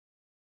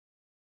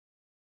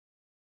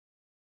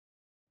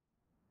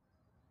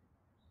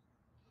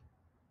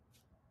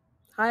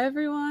Hi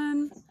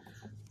everyone.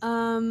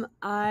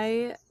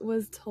 I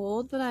was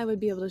told that I would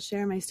be able to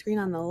share my screen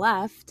on the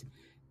left,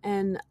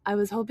 and I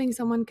was hoping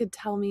someone could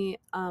tell me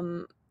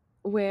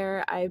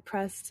where I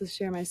press to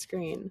share my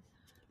screen.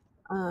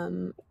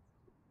 Um,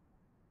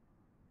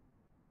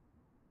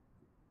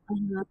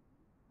 uh,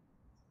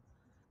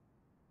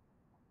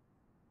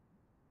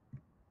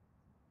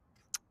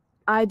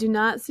 I do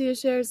not see a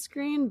share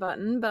screen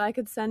button, but I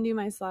could send you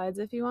my slides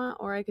if you want,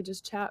 or I could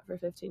just chat for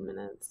 15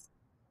 minutes.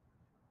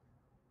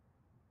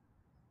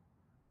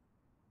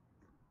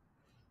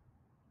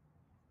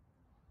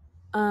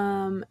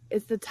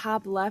 It's the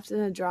top left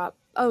in a drop.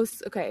 Oh,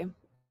 okay.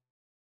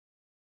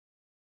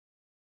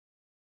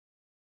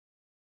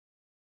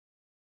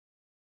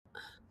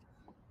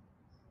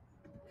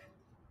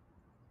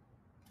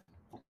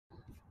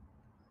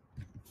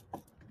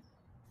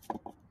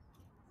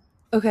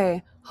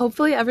 Okay.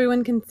 Hopefully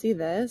everyone can see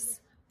this.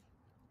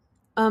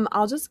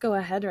 I'll just go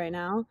ahead right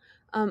now.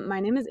 My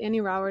name is Annie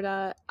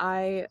Rowerda.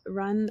 I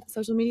run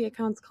social media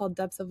accounts called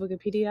Depths of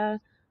Wikipedia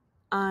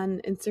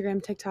on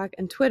Instagram, TikTok,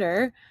 and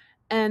Twitter,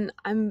 and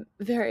I'm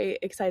very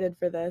excited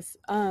for this.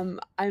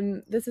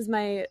 This is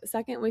my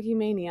second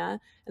Wikimania,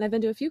 and I've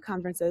been to a few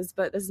conferences,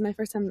 but this is my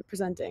first time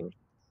presenting.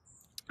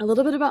 A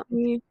little bit about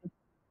me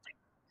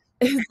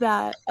is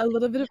that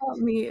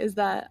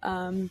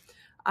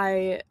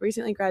I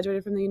recently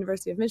graduated from the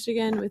University of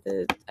Michigan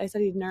I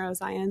studied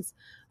neuroscience.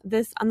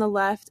 This on the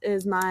left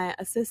is my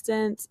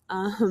assistant,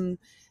 and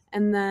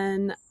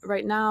then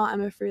right now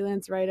I'm a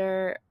freelance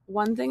writer.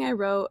 One thing I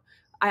wrote,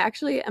 I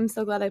actually am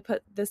so glad I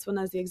put this one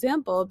as the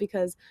example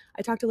because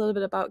I talked a little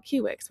bit about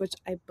Kiwix, which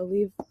I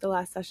believe the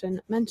last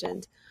session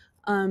mentioned.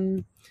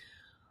 Um,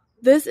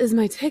 this is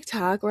my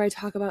TikTok where I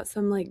talk about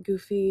some like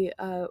goofy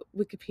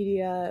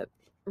Wikipedia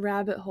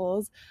rabbit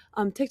holes.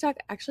 TikTok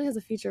actually has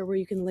a feature where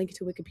you can link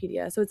to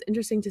Wikipedia, so it's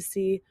interesting to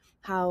see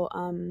how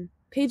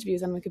page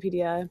views on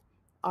Wikipedia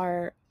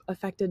are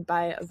affected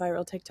by a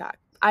viral TikTok.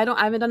 I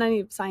haven't done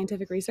any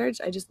scientific research.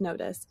 I just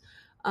noticed.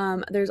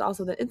 There's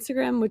also the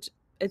Instagram, which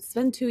it's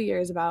been 2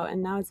 years about,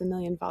 and now it's 1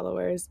 million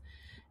followers.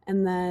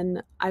 And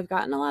then I've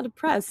gotten a lot of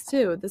press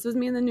too. This was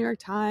me in the New York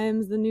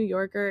Times, the New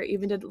Yorker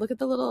even did look at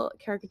the little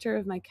caricature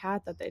of my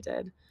cat that they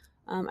did.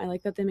 I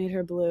like that they made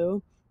her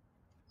blue.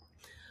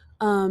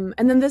 And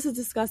then this is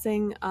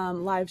discussing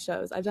live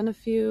shows. I've done a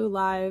few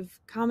live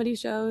comedy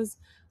shows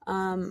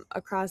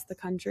across the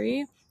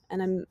country,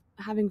 and I'm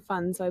having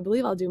fun, so I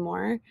believe I'll do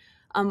more.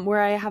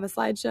 Where I have a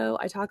slideshow,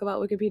 I talk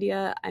about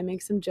Wikipedia, I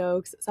make some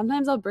jokes.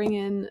 Sometimes I'll bring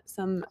in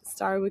some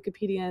star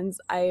Wikipedians.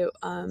 I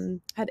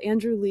had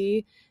Andrew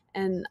Lee,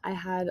 and I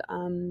had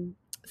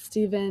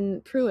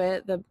Stephen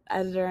Pruitt, the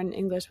editor in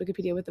English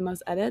Wikipedia with the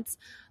most edits,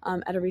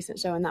 at a recent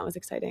show, and that was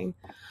exciting.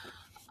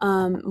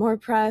 More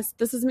press.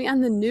 This is me on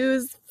the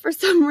news for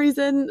some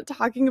reason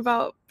talking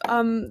about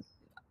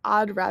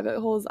odd rabbit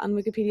holes on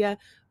Wikipedia.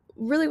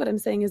 Really, what I'm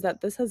saying is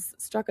that this has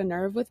struck a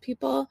nerve with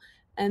people,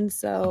 and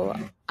so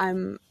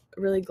I'm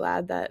really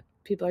glad that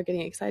people are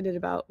getting excited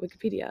about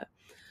Wikipedia.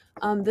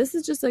 This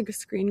is just like a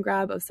screen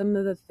grab of some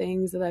of the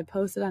things that I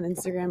posted on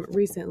Instagram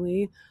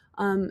recently.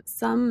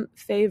 Some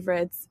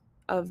favorites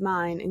of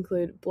mine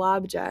include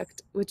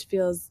Blobject, which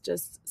feels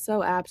just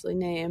so aptly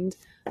named,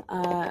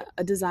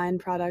 a design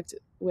product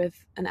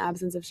with an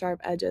absence of sharp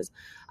edges.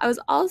 I was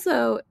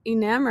also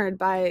enamored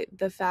by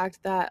the fact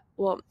that,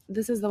 well,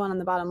 this is the one on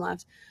the bottom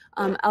left.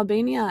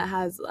 Albania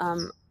has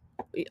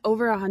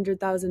over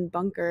 100,000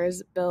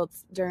 bunkers built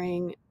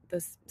during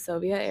the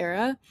Soviet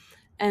era,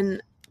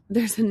 and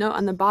there's a note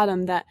on the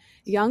bottom that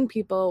young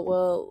people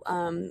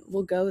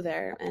will go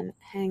there and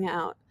hang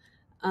out.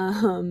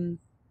 Um,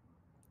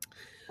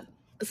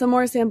 some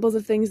more samples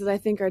of things that I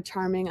think are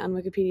charming on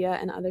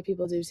Wikipedia and other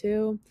people do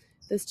too.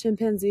 This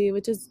chimpanzee,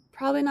 which is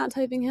probably not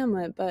typing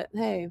Hamlet, but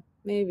hey,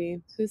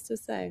 maybe. Who's to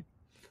say?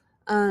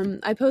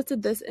 I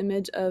posted this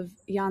image of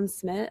Jan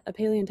Smit, a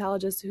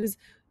paleontologist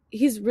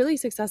he's really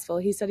successful.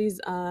 He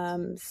studies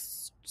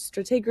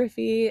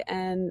stratigraphy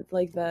and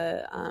like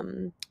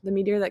the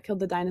meteor that killed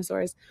the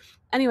dinosaurs.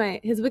 Anyway,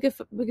 his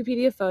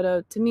Wikipedia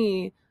photo to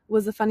me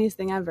was the funniest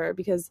thing ever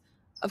because,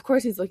 of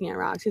course, he's looking at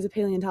rocks. He's a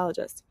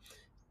paleontologist.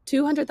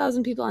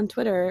 200,000 people on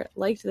Twitter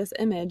liked this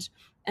image.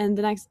 And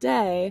the next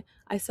day,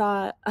 I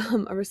saw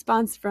a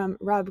response from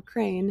Rob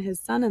Crane, his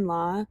son in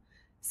law,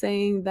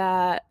 saying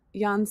that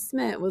Jan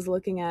Smit was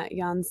looking at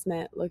Jan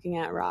Smit looking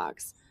at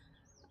rocks.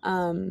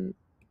 Um,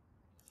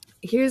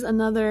 Here's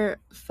another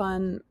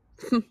fun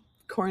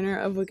corner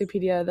of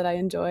Wikipedia that I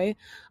enjoy.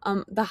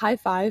 The High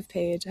Five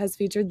page has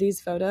featured these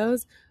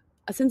photos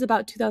since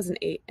about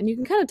 2008. And you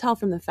can kind of tell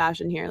from the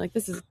fashion here, like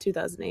this is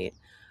 2008.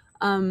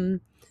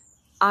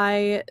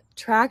 I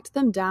tracked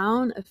them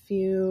down a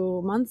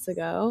few months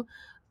ago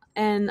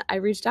and I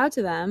reached out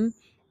to them.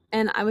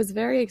 And I was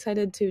very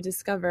excited to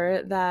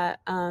discover that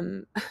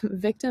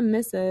victim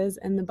Mrs.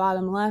 in the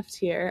bottom left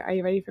here. Are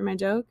you ready for my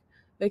joke?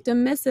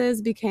 Victim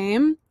Mrs.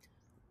 became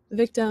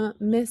victim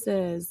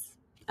Mrs.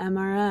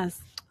 MRS.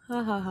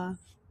 Ha ha ha.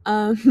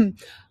 Um,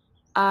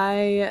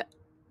 I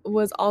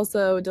was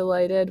also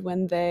delighted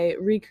when they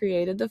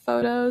recreated the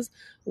photos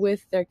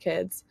with their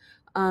kids.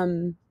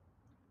 Um,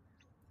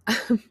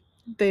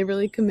 they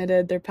really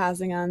committed. They're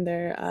passing on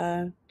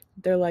their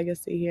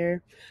legacy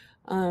here.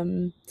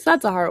 So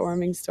that's a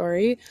heartwarming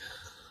story.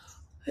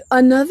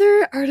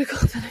 Another article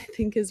that I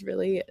think is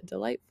really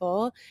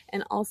delightful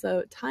and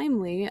also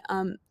timely.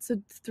 So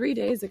 3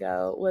 days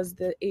ago was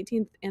the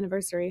 18th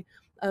anniversary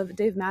of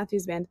Dave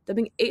Matthews Band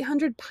dumping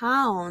 800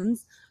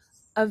 pounds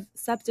of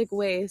septic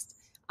waste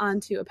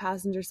onto a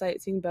passenger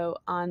sightseeing boat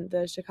on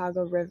the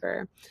Chicago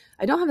River.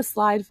 I don't have a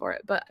slide for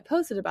it, but I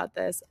posted about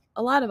this.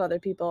 A lot of other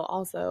people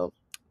also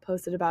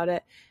posted about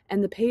it,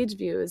 and the page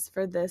views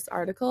for this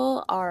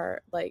article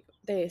are like,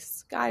 they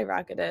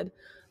skyrocketed.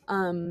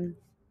 Um,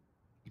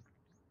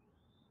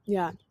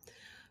 yeah.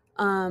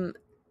 Um,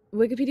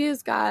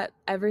 Wikipedia's got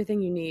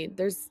everything you need.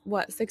 There's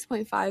what,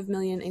 6.5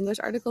 million English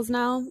articles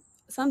now,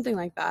 something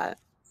like that.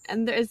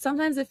 And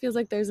sometimes it feels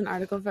like there's an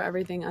article for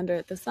everything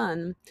under the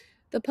sun.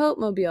 The Pope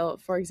Mobile,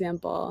 for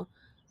example,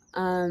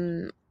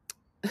 um,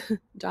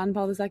 John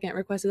Paul II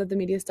requested that the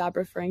media stop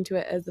referring to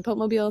it as the Pope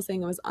Mobile,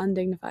 saying it was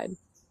undignified.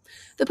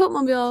 The Pope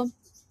Mobile,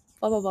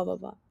 blah blah blah blah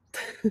blah.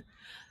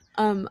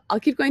 I'll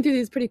keep going through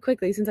these pretty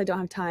quickly since I don't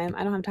have time.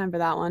 I don't have time for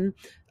that one.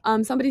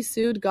 Somebody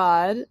sued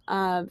God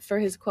for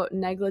his, quote,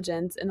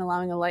 negligence in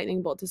allowing a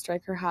lightning bolt to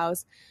strike her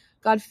house.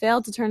 God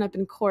failed to turn up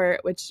in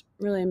court, which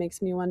really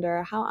makes me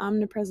wonder, how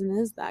omnipresent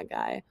is that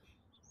guy?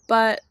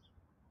 But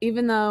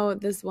even though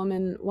this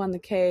woman won the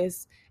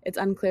case, it's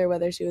unclear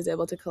whether she was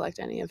able to collect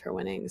any of her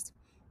winnings.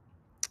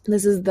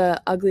 This is the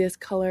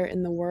ugliest color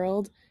in the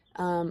world,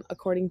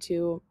 according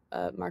to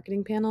a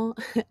marketing panel.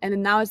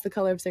 And now it's the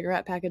color of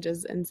cigarette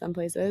packages in some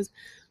places.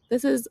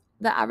 This is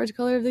the average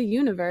color of the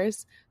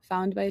universe,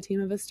 found by a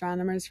team of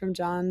astronomers from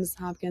Johns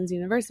Hopkins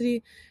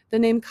University. The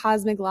name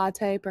Cosmic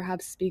Latte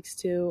perhaps speaks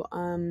to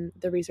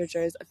the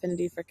researchers'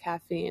 affinity for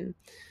caffeine.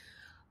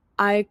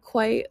 I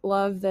quite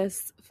love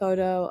this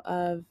photo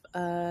of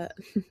a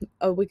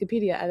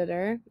Wikipedia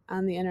editor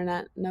on the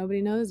internet.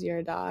 Nobody knows you're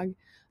a dog.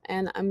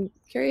 And I'm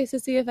curious to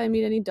see if I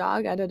meet any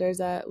dog editors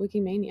at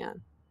Wikimania.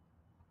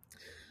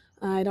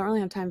 I don't really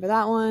have time for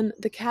that one.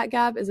 The cat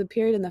gap is a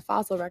period in the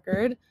fossil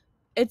record.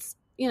 It's,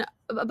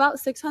 about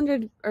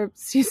 600, or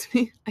excuse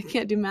me, I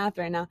can't do math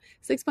right now,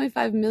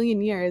 6.5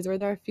 million years where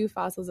there are few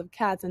fossils of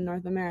cats in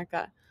North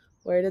America.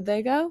 Where did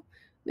they go?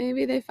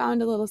 Maybe they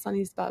found a little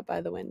sunny spot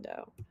by the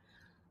window.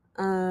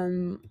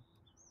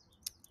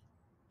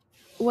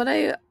 What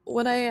I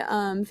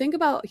think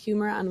about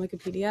humor on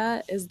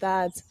Wikipedia is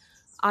that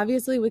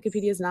obviously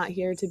Wikipedia is not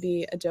here to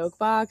be a joke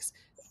box.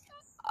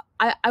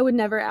 I would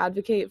never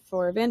advocate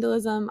for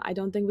vandalism. I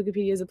don't think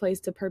Wikipedia is a place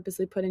to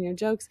purposely put in your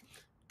jokes.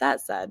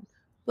 That said,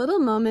 little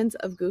moments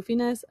of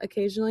goofiness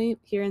occasionally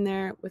here and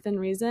there within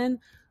reason,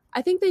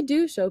 I think they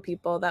do show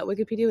people that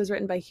Wikipedia was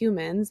written by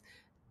humans,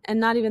 and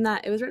not even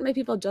that, it was written by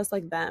people just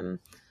like them.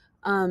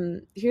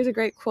 Here's a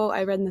great quote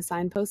I read in the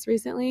Signpost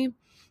recently,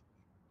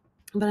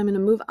 but I'm going to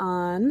move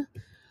on.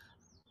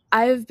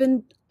 I have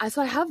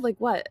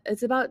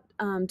it's about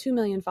 2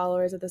 million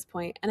followers at this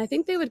point, and I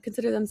think they would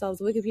consider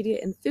themselves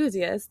Wikipedia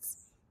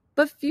enthusiasts,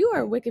 but few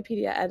are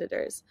Wikipedia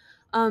editors.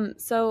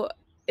 So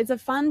it's a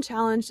fun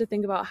challenge to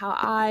think about how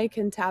I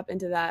can tap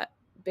into that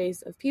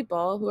base of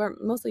people who are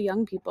mostly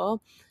young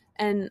people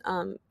and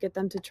get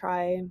them to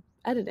try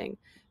editing.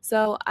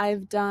 So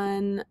I've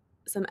done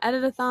some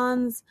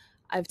edit-a-thons.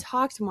 I've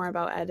talked more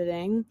about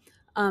editing.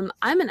 I'm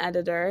an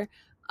editor.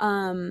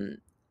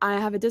 I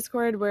have a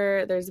Discord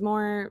where there's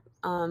more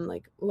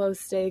low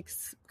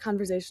stakes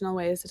conversational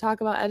ways to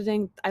talk about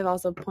editing. I've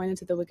also pointed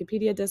to the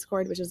Wikipedia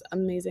Discord, which is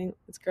amazing.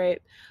 It's great.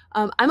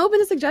 I'm open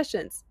to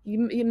suggestions.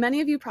 Many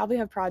of you probably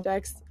have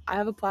projects. I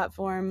have a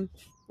platform.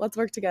 Let's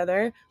work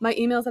together. My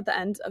email's at the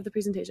end of the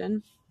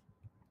presentation.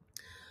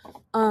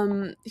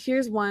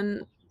 Here's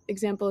one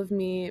example of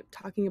me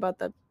talking about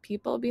the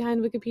people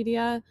behind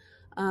Wikipedia.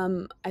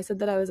 I said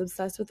that I was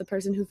obsessed with the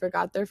person who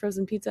forgot their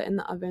frozen pizza in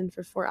the oven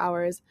for 4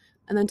 hours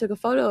and then took a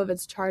photo of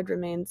its charred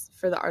remains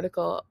for the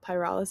article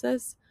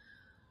Pyrolysis,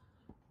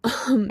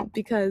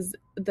 because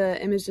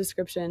the image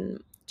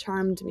description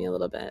charmed me a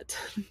little bit.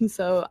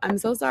 So I'm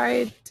so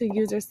sorry to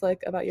user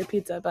Slick about your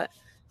pizza, but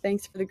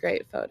thanks for the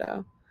great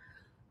photo.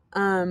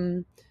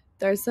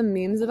 There's some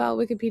memes about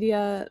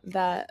Wikipedia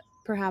that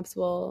perhaps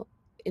will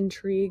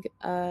intrigue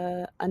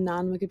a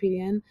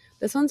non-Wikipedian.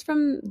 This one's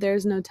from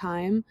There's No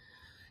Time,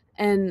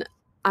 and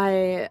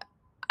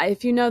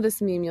if you know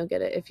this meme, you'll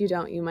get it. If you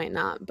don't, you might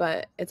not.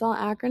 But it's all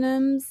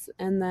acronyms,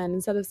 and then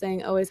instead of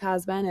saying always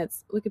has been,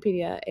 it's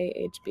Wikipedia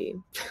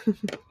AHB.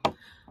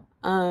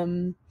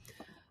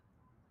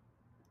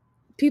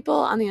 People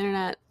on the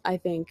internet, I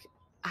think,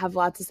 have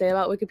lots to say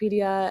about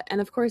Wikipedia, and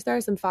of course there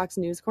are some Fox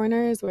News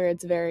corners where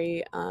it's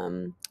very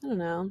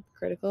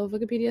critical of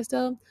Wikipedia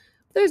still.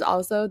 There's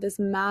also this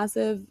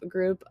massive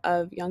group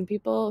of young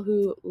people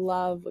who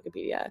love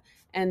Wikipedia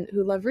and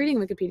who love reading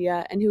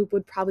Wikipedia and who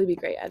would probably be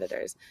great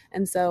editors.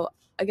 And so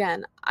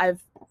again, I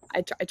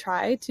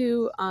try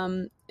to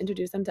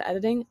introduce them to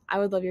editing. I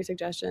would love your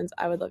suggestions.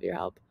 I would love your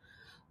help.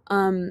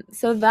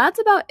 So that's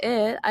about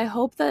it. I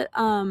hope that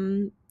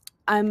I'm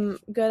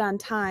good on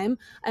time,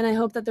 and I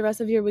hope that the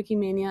rest of your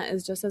Wikimania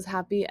is just as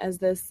happy as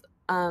this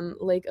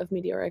lake of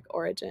meteoric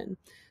origin.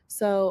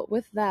 So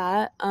with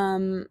that,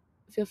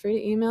 feel free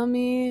to email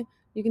me.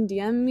 You can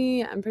DM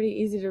me. I'm pretty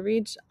easy to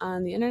reach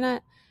on the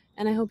internet,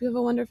 and I hope you have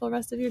a wonderful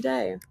rest of your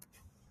day.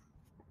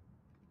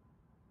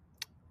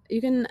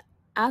 You can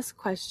ask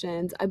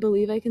questions. I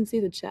believe I can see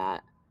the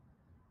chat.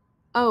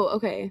 Oh,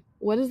 okay.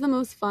 What is the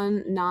most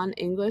fun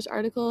non-English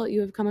article you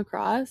have come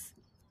across?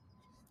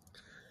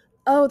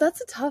 Oh,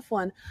 that's a tough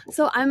one.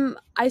 So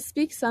I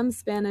speak some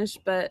Spanish,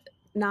 but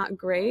not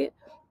great.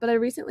 But I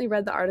recently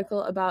read the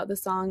article about the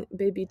song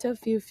Bebito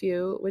Fiu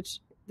Fiu, which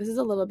this is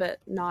a little bit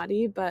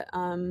naughty, but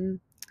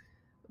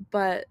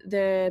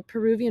the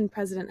Peruvian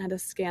president had a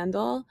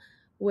scandal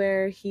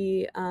where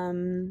he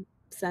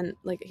sent,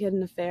 like, he had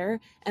an affair,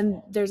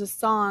 and there's a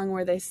song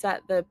where they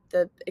set the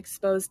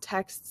exposed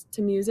text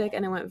to music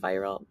and it went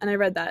viral. And I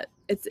read that.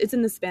 It's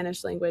in the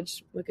Spanish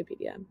language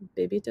Wikipedia.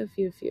 Bebito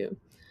Fiu Fiu.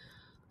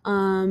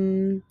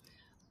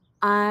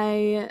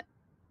 I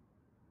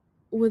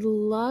would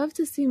love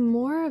to see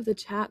more of the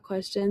chat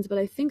questions, but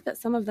I think that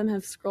some of them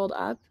have scrolled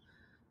up.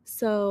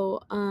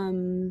 So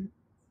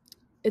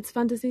it's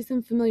fun to see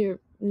some familiar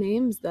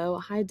names, though.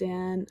 Hi,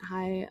 Dan.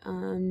 Hi,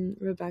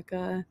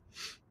 Rebecca.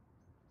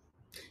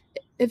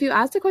 If you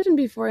asked a question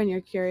before and you're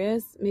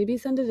curious, maybe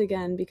send it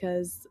again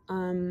because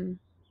I'm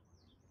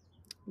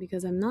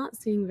not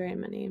seeing very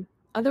many.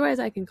 Otherwise,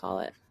 I can call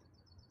it.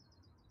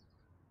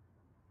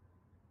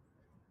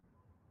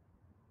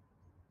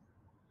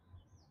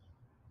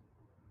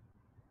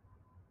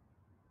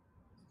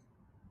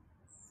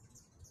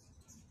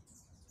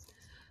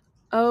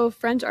 Oh,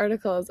 French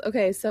articles.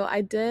 Okay, so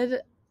I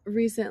did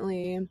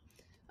recently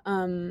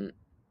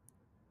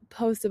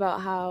post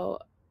about how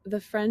the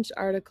French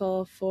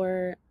article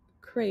for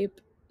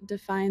crepe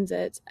defines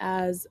it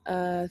as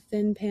a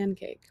thin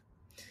pancake,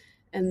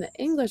 and the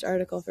English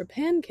article for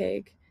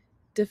pancake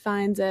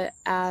defines it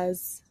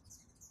as,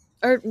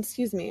 or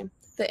excuse me,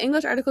 the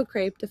English article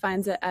crepe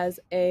defines it as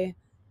a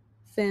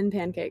thin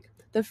pancake.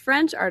 The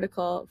French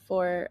article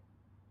for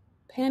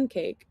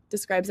pancake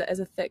describes it as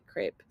a thick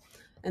crepe.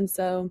 And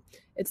so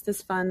it's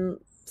this fun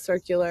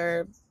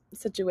circular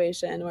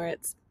situation where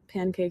it's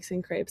pancakes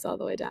and crepes all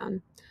the way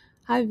down.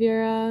 Hi,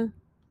 Vera.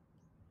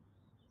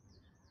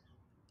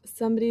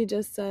 Somebody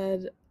just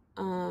said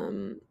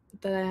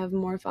that I have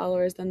more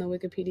followers than the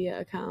Wikipedia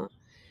account.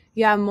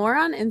 Yeah, more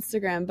on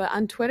Instagram, but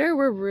on Twitter,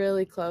 we're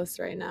really close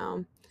right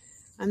now.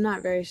 I'm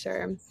not very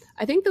sure.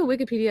 I think the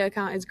Wikipedia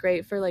account is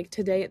great for, like,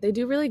 today. They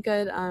do really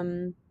good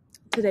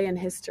today in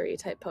history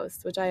type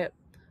posts, which I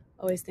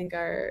always think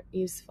are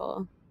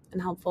useful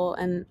and helpful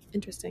and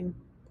interesting.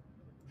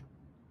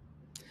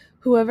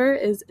 Whoever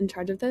is in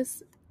charge of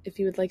this, if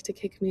you would like to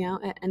kick me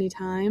out at any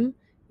time,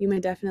 you may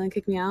definitely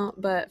kick me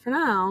out. But for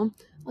now,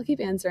 I'll keep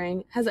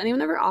answering. Has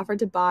anyone ever offered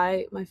to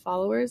buy my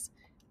followers?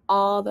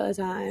 All the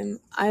time.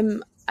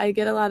 I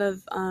get a lot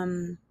of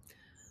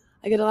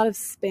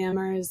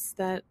spammers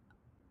that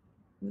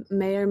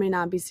may or may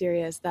not be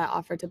serious that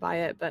offer to buy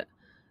it, but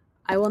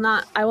I will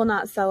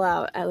not sell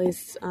out, at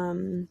least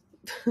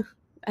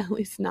at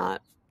least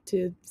not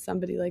to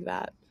somebody like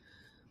that.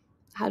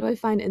 How do I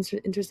find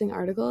interesting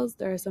articles?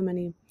 There are so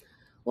many.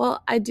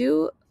 Well, I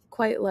do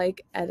quite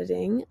like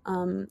editing,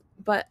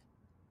 but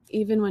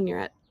even when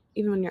you're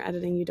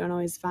editing, you don't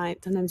always find.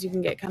 Sometimes you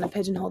can get kind of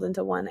pigeonholed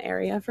into one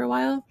area for a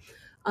while.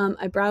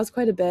 I browse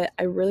quite a bit.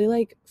 I really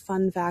like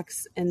fun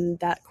facts in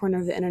that corner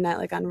of the internet,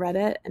 like on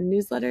Reddit and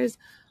newsletters.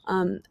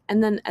 And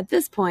then at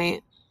this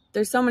point,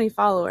 there's so many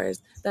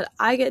followers that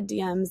I get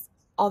DMs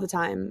all the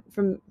time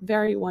from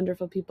very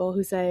wonderful people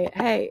who say,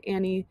 "Hey,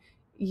 Annie,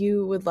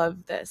 you would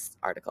love this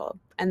article."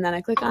 And then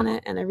I click on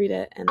it and I read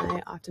it and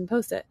I often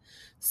post it.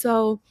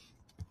 So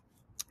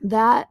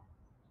that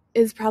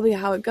is probably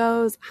how it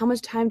goes. How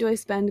much time do I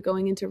spend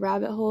going into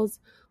rabbit holes?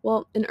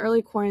 Well, in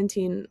early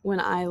quarantine, when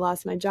I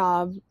lost my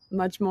job,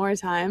 much more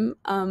time.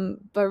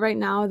 But right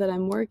now that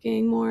I'm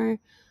working more,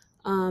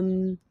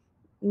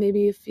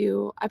 maybe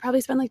I probably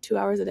spend like 2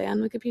 hours a day on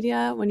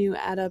Wikipedia when you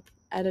add up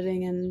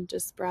editing and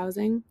just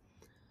browsing.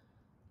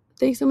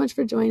 Thanks so much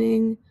for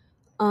joining.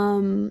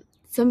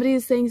 Somebody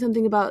is saying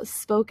something about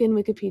spoken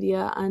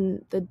Wikipedia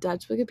on the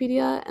Dutch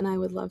Wikipedia, and I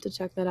would love to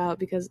check that out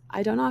because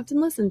I don't often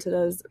listen to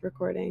those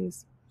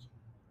recordings.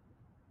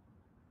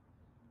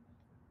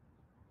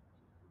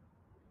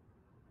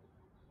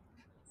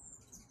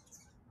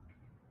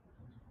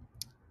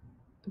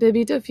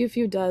 Bebito Fiu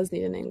Fiu does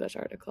need an English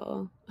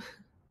article.